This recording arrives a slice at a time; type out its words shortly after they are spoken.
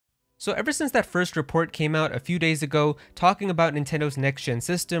So ever since that first report came out a few days ago talking about Nintendo's next-gen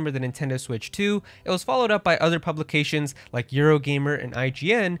system or the Nintendo Switch 2, it was followed up by other publications like Eurogamer and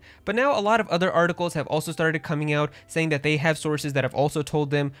IGN, but now a lot of other articles have also started coming out saying that they have sources that have also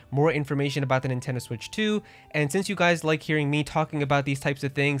told them more information about the Nintendo Switch 2, and since you guys like hearing me talking about these types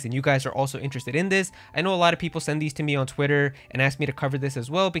of things and you guys are also interested in this, I know a lot of people send these to me on Twitter and ask me to cover this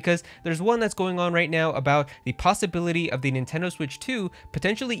as well because there's one that's going on right now about the possibility of the Nintendo Switch 2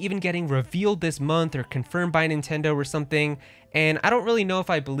 potentially even getting revealed this month or confirmed by Nintendo or something, and I don't really know if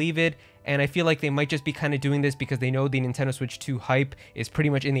I believe it, and I feel like they might just be kind of doing this because they know the Nintendo Switch 2 hype is pretty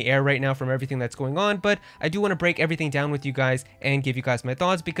much in the air right now from everything that's going on. But I do want to break everything down with you guys and give you guys my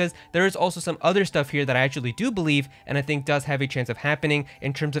thoughts because there is also some other stuff here that I actually do believe and I think does have a chance of happening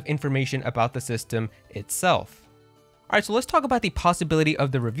in terms of information about the system itself. Alright, so let's talk about the possibility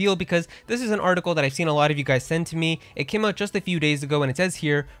of the reveal because this is an article that I've seen a lot of you guys send to me. It came out just a few days ago and it says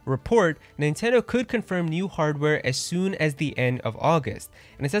here, report, Nintendo could confirm new hardware as soon as the end of August.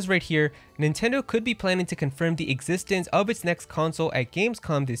 And it says right here, Nintendo could be planning to confirm the existence of its next console at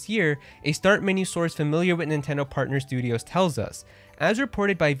Gamescom this year, a start menu source familiar with Nintendo partner studios tells us. As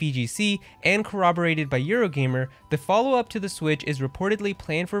reported by VGC and corroborated by Eurogamer, the follow-up to the Switch is reportedly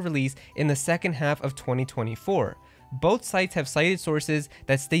planned for release in the second half of 2024. Both sites have cited sources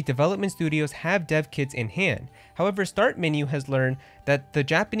that state development studios have dev kits in hand. However, Start Menu has learned that the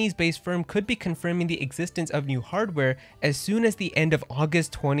Japanese-based firm could be confirming the existence of new hardware as soon as the end of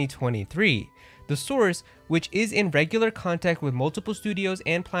August 2023. The source, which is in regular contact with multiple studios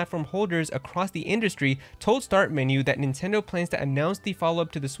and platform holders across the industry, told Start Menu that Nintendo plans to announce the follow-up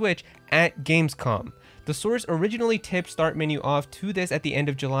to the Switch at Gamescom. The source originally tipped Start Menu off to this at the end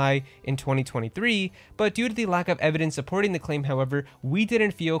of July in 2023, but due to the lack of evidence supporting the claim, however, we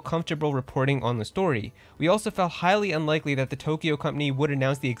didn't feel comfortable reporting on the story. We also felt highly unlikely that the Tokyo company would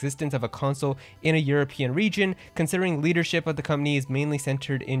announce the existence of a console in a European region, considering leadership of the company is mainly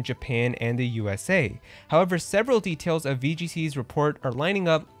centered in Japan and the USA. However, several details of VGC's report are lining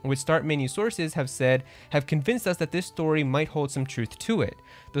up, which Start Menu sources have convinced us that this story might hold some truth to it.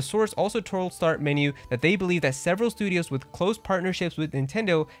 The source also told Start Menu that they believe that several studios with close partnerships with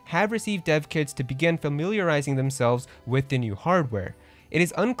Nintendo have received dev kits to begin familiarizing themselves with the new hardware. It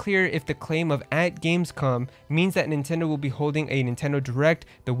is unclear if the claim of at Gamescom means that Nintendo will be holding a Nintendo Direct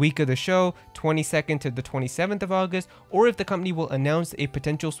the week of the show, 22nd to the 27th of August, or if the company will announce a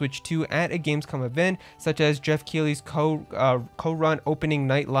potential Switch 2 at a Gamescom event, such as Jeff Keighley's co-run opening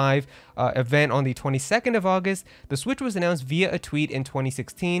night live event on the 22nd of August. The Switch was announced via a tweet in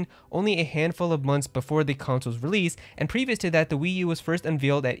 2016, only a handful of months before the console's release, and previous to that, the Wii U was first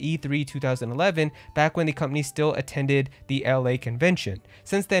unveiled at E3 2011, back when the company still attended the LA convention.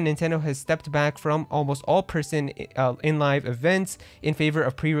 Since then, Nintendo has stepped back from almost all person in live events in favor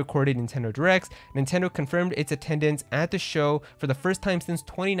of pre-recorded Nintendo Directs. Nintendo confirmed its attendance at the show for the first time since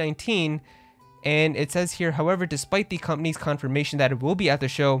 2019, and it says here, however, despite the company's confirmation that it will be at the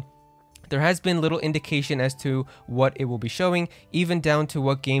show, there has been little indication as to what it will be showing, even down to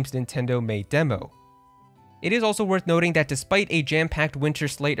what games Nintendo may demo. It is also worth noting that despite a jam-packed winter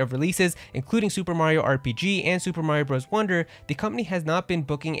slate of releases, including Super Mario RPG and Super Mario Bros. Wonder, the company has not been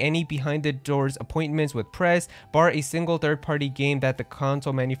booking any behind-the-doors appointments with press, bar a single third-party game that the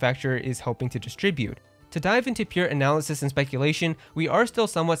console manufacturer is helping to distribute. To dive into pure analysis and speculation, we are still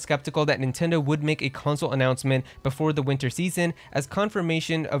somewhat skeptical that Nintendo would make a console announcement before the winter season, as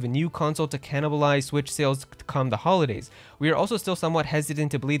confirmation of a new console to cannibalize Switch sales come the holidays. We are also still somewhat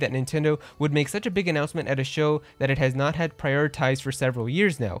hesitant to believe that Nintendo would make such a big announcement at a show that it has not had prioritized for several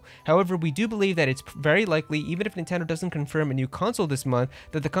years now. However, we do believe that it's very likely, even if Nintendo doesn't confirm a new console this month,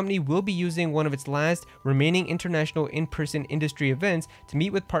 that the company will be using one of its last remaining international in-person industry events to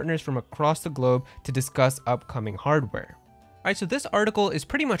meet with partners from across the globe to discuss upcoming hardware. Alright, so this article is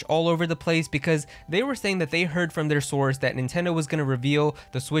pretty much all over the place because they were saying that they heard from their source that Nintendo was going to reveal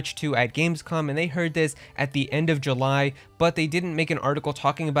the Switch 2 at Gamescom, and they heard this at the end of July, but they didn't make an article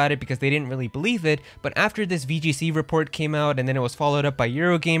talking about it because they didn't really believe it. But after this VGC report came out and then it was followed up by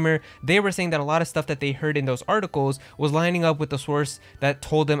Eurogamer, they were saying that a lot of stuff that they heard in those articles was lining up with the source that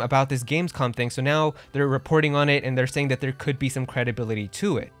told them about this Gamescom thing. So now they're reporting on it and they're saying that there could be some credibility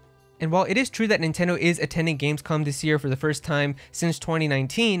to it. And while it is true that Nintendo is attending Gamescom this year for the first time since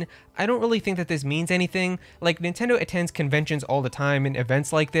 2019, I don't really think that this means anything. Like, Nintendo attends conventions all the time and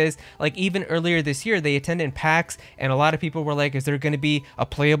events like this. Like, even earlier this year, they attended PAX, and a lot of people were like, is there going to be a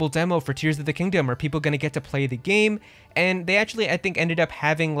playable demo for Tears of the Kingdom? Are people going to get to play the game? And they actually, I think, ended up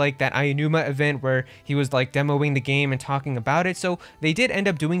having like that Aonuma event where he was like demoing the game and talking about it. So they did end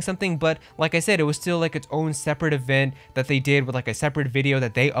up doing something, but like I said, it was still like its own separate event that they did with like a separate video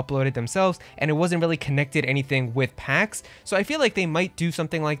that they uploaded themselves, and it wasn't really connected anything with PAX. So I feel like they might do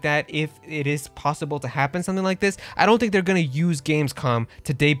something like that if it is possible to happen, something like this. I don't think they're going to use Gamescom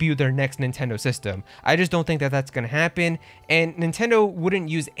to debut their next Nintendo system. I just don't think that that's going to happen, and Nintendo wouldn't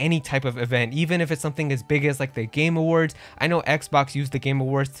use any type of event, even if it's something as big as like the Game Awards. I know Xbox used the Game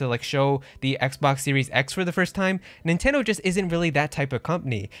Awards to like show the Xbox Series X for the first time. Nintendo just isn't really that type of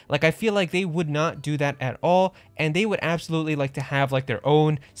company. Like, I feel like they would not do that at all, and they would absolutely like to have like their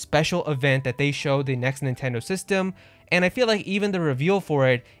own special event that they show the next Nintendo system. And I feel like even the reveal for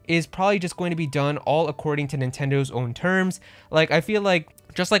it is probably just going to be done all according to Nintendo's own terms. Like, I feel like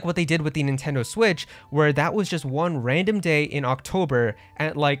just like what they did with the Nintendo Switch, where that was just one random day in October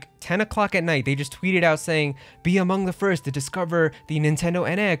at like 10 o'clock at night. They just tweeted out saying, be among the first to discover the Nintendo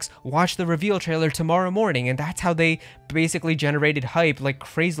NX, watch the reveal trailer tomorrow morning. And that's how they basically generated hype like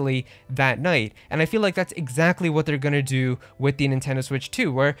crazily that night. And I feel like that's exactly what they're going to do with the Nintendo Switch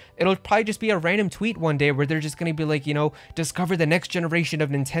 2, where it'll probably just be a random tweet one day where they're just going to be like, you know, discover the next generation of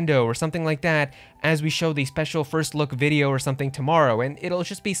Nintendo or something like that as we show the special first look video or something tomorrow. And it'll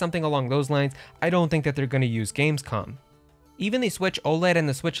just be something along those lines. I don't think that they're going to use Gamescom. Even the Switch OLED and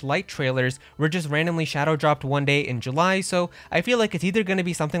the Switch Lite trailers were just randomly shadow dropped one day in July, so I feel like it's either going to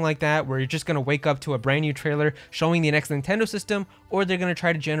be something like that where you're just going to wake up to a brand new trailer showing the next Nintendo system, or they're going to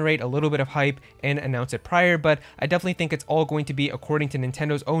try to generate a little bit of hype and announce it prior. But I definitely think it's all going to be according to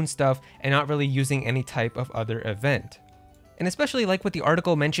Nintendo's own stuff and not really using any type of other event. And especially like with the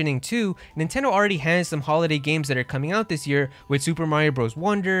article mentioning too, Nintendo already has some holiday games that are coming out this year with Super Mario Bros.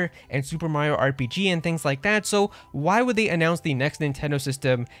 Wonder and Super Mario RPG and things like that. So why would they announce the next Nintendo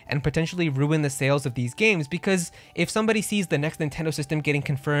system and potentially ruin the sales of these games? Because if somebody sees the next Nintendo system getting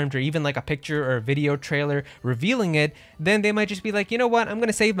confirmed, or even like a picture or a video trailer revealing it, then they might just be like, you know what, I'm going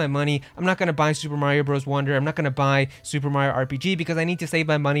to save my money. I'm not going to buy Super Mario Bros. Wonder. I'm not going to buy Super Mario RPG because I need to save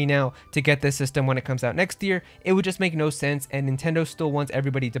my money now to get this system when it comes out next year. It would just make no sense, and Nintendo still wants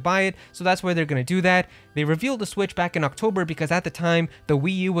everybody to buy it, so that's why they're going to do that. They revealed the Switch back in October because at the time the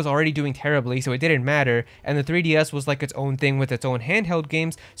Wii U was already doing terribly, so it didn't matter, and the 3DS was like its own thing with its own handheld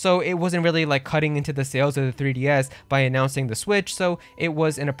games, so it wasn't really like cutting into the sales of the 3DS by announcing the Switch, so it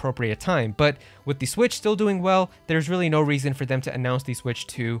was an appropriate time. But with the Switch still doing well, there's really no reason for them to announce the Switch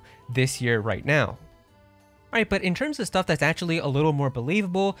 2 this year right now. Alright, but in terms of stuff that's actually a little more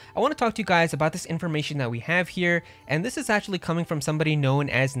believable, I want to talk to you guys about this information that we have here, and this is actually coming from somebody known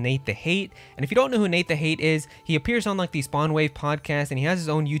as Nate the Hate. And if you don't know who Nate the Hate is, he appears on like the Spawn Wave podcast, and he has his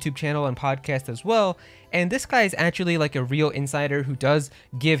own YouTube channel and podcast as well. And this guy is actually like a real insider who does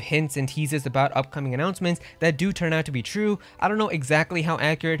give hints and teases about upcoming announcements that do turn out to be true. I don't know exactly how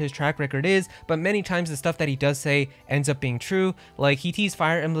accurate his track record is, but many times the stuff that he does say ends up being true. Like, he teased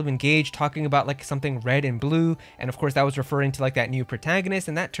Fire Emblem Engage talking about like something red and blue, and of course that was referring to like that new protagonist,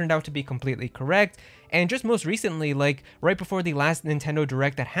 and that turned out to be completely correct. And just most recently, like right before the last Nintendo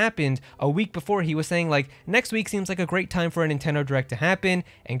Direct that happened, a week before, he was saying like, next week seems like a great time for a Nintendo Direct to happen.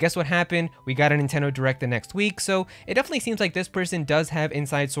 And guess what happened? We got a Nintendo Direct the next week. So it definitely seems like this person does have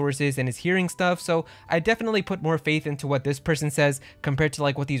inside sources and is hearing stuff. So I definitely put more faith into what this person says compared to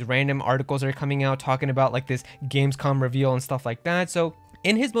like what these random articles are coming out talking about, like this Gamescom reveal and stuff like that. So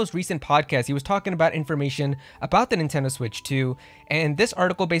in his most recent podcast, he was talking about information about the Nintendo Switch 2, and this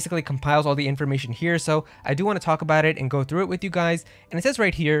article basically compiles all the information here, so I do want to talk about it and go through it with you guys. And it says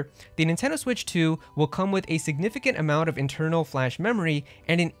right here, the Nintendo Switch 2 will come with a significant amount of internal flash memory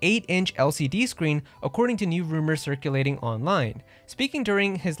and an 8-inch LCD screen, according to new rumors circulating online. Speaking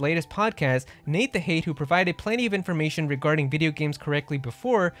during his latest podcast, Nate the Hate, who provided plenty of information regarding video games correctly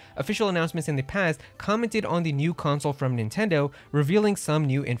before official announcements in the past, commented on the new console from Nintendo, revealing some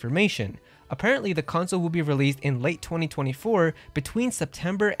new information. Apparently, the console will be released in late 2024, between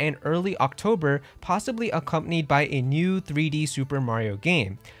September and early October, possibly accompanied by a new 3D Super Mario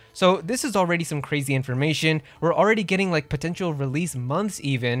game. So this is already some crazy information. We're already getting like potential release months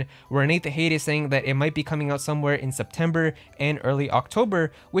even, where Nate the Hate is saying that it might be coming out somewhere in September and early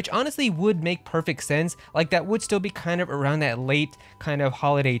October, which honestly would make perfect sense. Like, that would still be kind of around that late kind of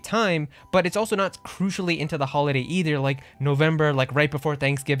holiday time, but it's also not crucially into the holiday either, like November, like right before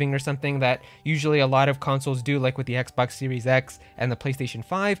Thanksgiving or something that usually a lot of consoles do, like with the Xbox Series X and the PlayStation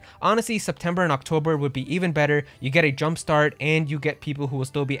 5. Honestly, September and October would be even better. You get a jump start, and you get people who will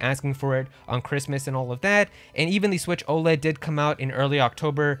still be asking for it on Christmas and all of that. And even the Switch OLED did come out in early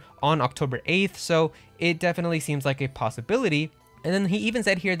October, on October 8th, so it definitely seems like a possibility. And then he even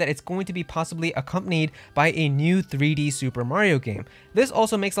said here that it's going to be possibly accompanied by a new 3D Super Mario game. This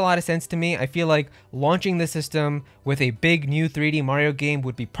also makes a lot of sense to me. I feel like launching the system with a big new 3D Mario game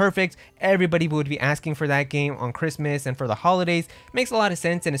would be perfect. Everybody would be asking for that game on Christmas and for the holidays. Makes a lot of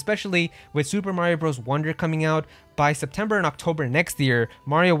sense, and especially with Super Mario Bros. Wonder coming out, by September and October next year,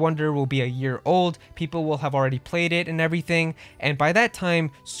 Mario Wonder will be a year old, people will have already played it and everything, and by that time,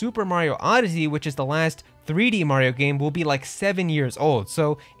 Super Mario Odyssey, which is the last 3D Mario game, will be like 7 years old.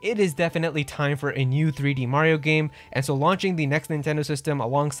 So it is definitely time for a new 3D Mario game, and so launching the next Nintendo system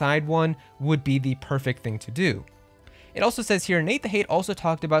alongside one would be the perfect thing to do. It also says here, Nate the Hate also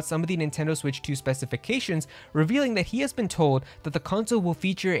talked about some of the Nintendo Switch 2 specifications, revealing that he has been told that the console will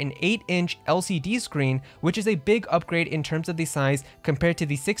feature an 8-inch LCD screen, which is a big upgrade in terms of the size compared to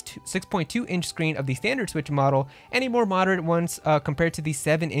the 6.2-inch screen of the standard Switch model, and a more moderate one compared to the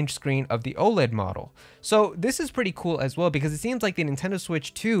 7-inch screen of the OLED model. So this is pretty cool as well, because it seems like the Nintendo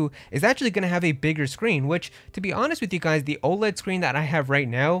Switch 2 is actually going to have a bigger screen, which, to be honest with you guys, the OLED screen that I have right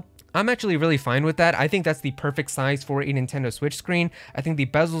now, I'm actually really fine with that. I think that's the perfect size for a Nintendo Switch screen. I think the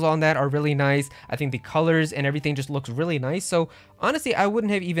bezels on that are really nice. I think the colors and everything just looks really nice. So honestly, I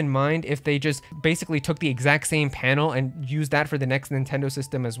wouldn't have even mind if they just basically took the exact same panel and used that for the next Nintendo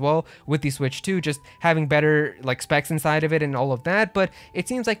system as well with the Switch 2, just having better like specs inside of it and all of that. But it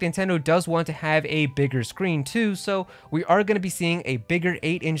seems like Nintendo does want to have a bigger screen too. So we are going to be seeing a bigger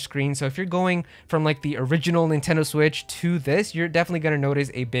 8-inch screen. So if you're going from like the original Nintendo Switch to this, you're definitely going to notice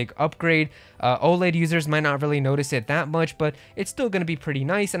a big upgrade. OLED users might not really notice it that much, but it's still going to be pretty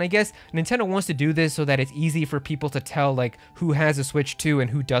nice. And I guess Nintendo wants to do this so that it's easy for people to tell like who has a Switch 2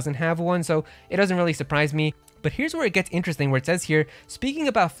 and who doesn't have one. So it doesn't really surprise me. But here's where it gets interesting, where it says here, speaking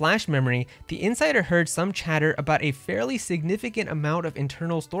about flash memory, the insider heard some chatter about a fairly significant amount of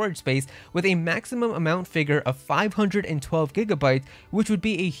internal storage space with a maximum amount figure of 512 gigabytes, which would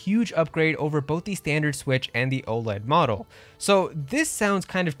be a huge upgrade over both the standard Switch and the OLED model. So this sounds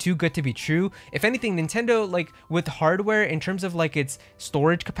kind of too good to be true. If anything, Nintendo, like with hardware in terms of like its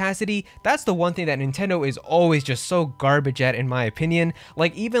storage capacity, that's the one thing that Nintendo is always just so garbage at, in my opinion.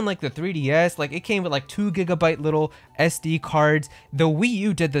 Like even like the 3DS, like it came with like 2 gigabyte little SD cards. The Wii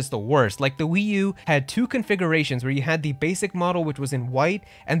U did this the worst. Like the Wii U had two configurations where you had the basic model, which was in white,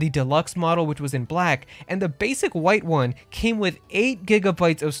 and the deluxe model, which was in black, and the basic white one came with 8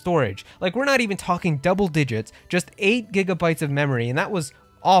 gigabytes of storage. Like we're not even talking double digits, just 8 gigabytes of memory, and that was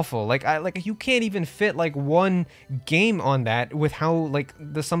awful. Like you can't even fit like one game on that with how like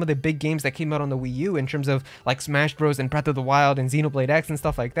some of the big games that came out on the Wii U in terms of like Smash Bros and Breath of the Wild and Xenoblade X and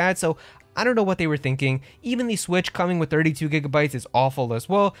stuff like that. So I don't know what they were thinking. Even the Switch coming with 32 gigabytes is awful as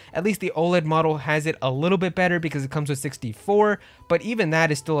well. At least the OLED model has it a little bit better because it comes with 64, but even that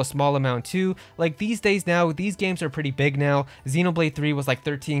is still a small amount too. Like these days now, these games are pretty big now. Xenoblade 3 was like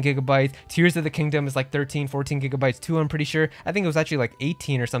 13 gigabytes. Tears of the Kingdom is like 13, 14 gigabytes too, I'm pretty sure. I think it was actually like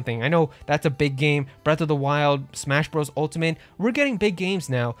 18 or something. I know that's a big game. Breath of the Wild, Smash Bros Ultimate. We're getting big games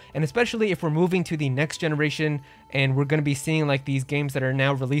now, and especially if we're moving to the next generation and we're going to be seeing like these games that are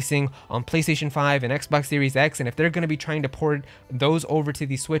now releasing on PlayStation 5 and Xbox Series X, and if they're going to be trying to port those over to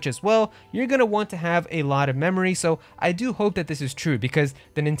the Switch as well, you're going to want to have a lot of memory. So I do hope that this is true, because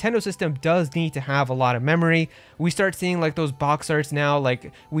the Nintendo system does need to have a lot of memory. We start seeing like those box arts now.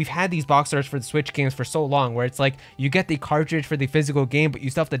 Like we've had these box arts for the Switch games for so long, where it's like you get the cartridge for the physical game, but you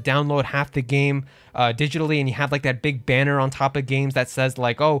still have to download half the game digitally, and you have like that big banner on top of games that says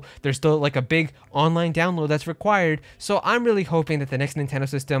like, oh, there's still like a big online download that's required. So I'm really hoping that the next Nintendo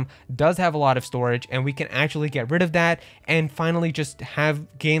system does have a lot of storage, and we can actually get rid of that and finally just have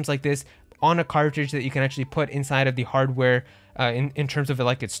games like this on a cartridge that you can actually put inside of the hardware in terms of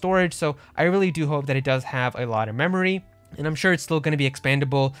like its storage. So I really do hope that it does have a lot of memory. And I'm sure it's still going to be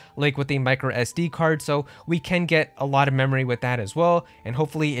expandable like with a micro SD card, so we can get a lot of memory with that as well. And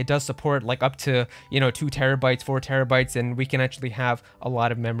hopefully it does support like up to, 2 terabytes, 4 terabytes, and we can actually have a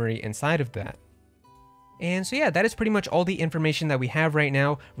lot of memory inside of that. And so yeah, that is pretty much all the information that we have right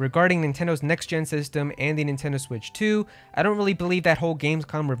now regarding Nintendo's next-gen system and the Nintendo Switch 2. I don't really believe that whole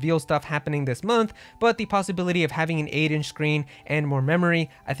Gamescom reveal stuff happening this month, but the possibility of having an 8-inch screen and more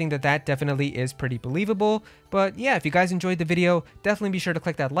memory, I think that that definitely is pretty believable. But yeah, if you guys enjoyed the video, definitely be sure to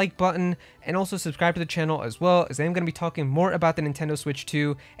click that like button and also subscribe to the channel as well, as I'm going to be talking more about the Nintendo Switch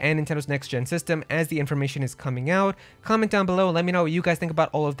 2 and Nintendo's next-gen system as the information is coming out. Comment down below and let me know what you guys think about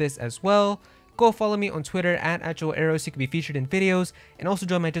all of this as well. Go follow me on Twitter at Aero so you can be featured in videos, and also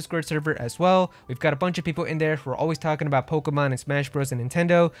join my Discord server as well. We've got a bunch of people in there who are always talking about Pokemon and Smash Bros and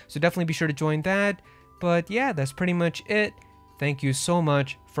Nintendo, so definitely be sure to join that. But yeah, that's pretty much it. Thank you so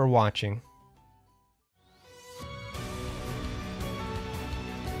much for watching.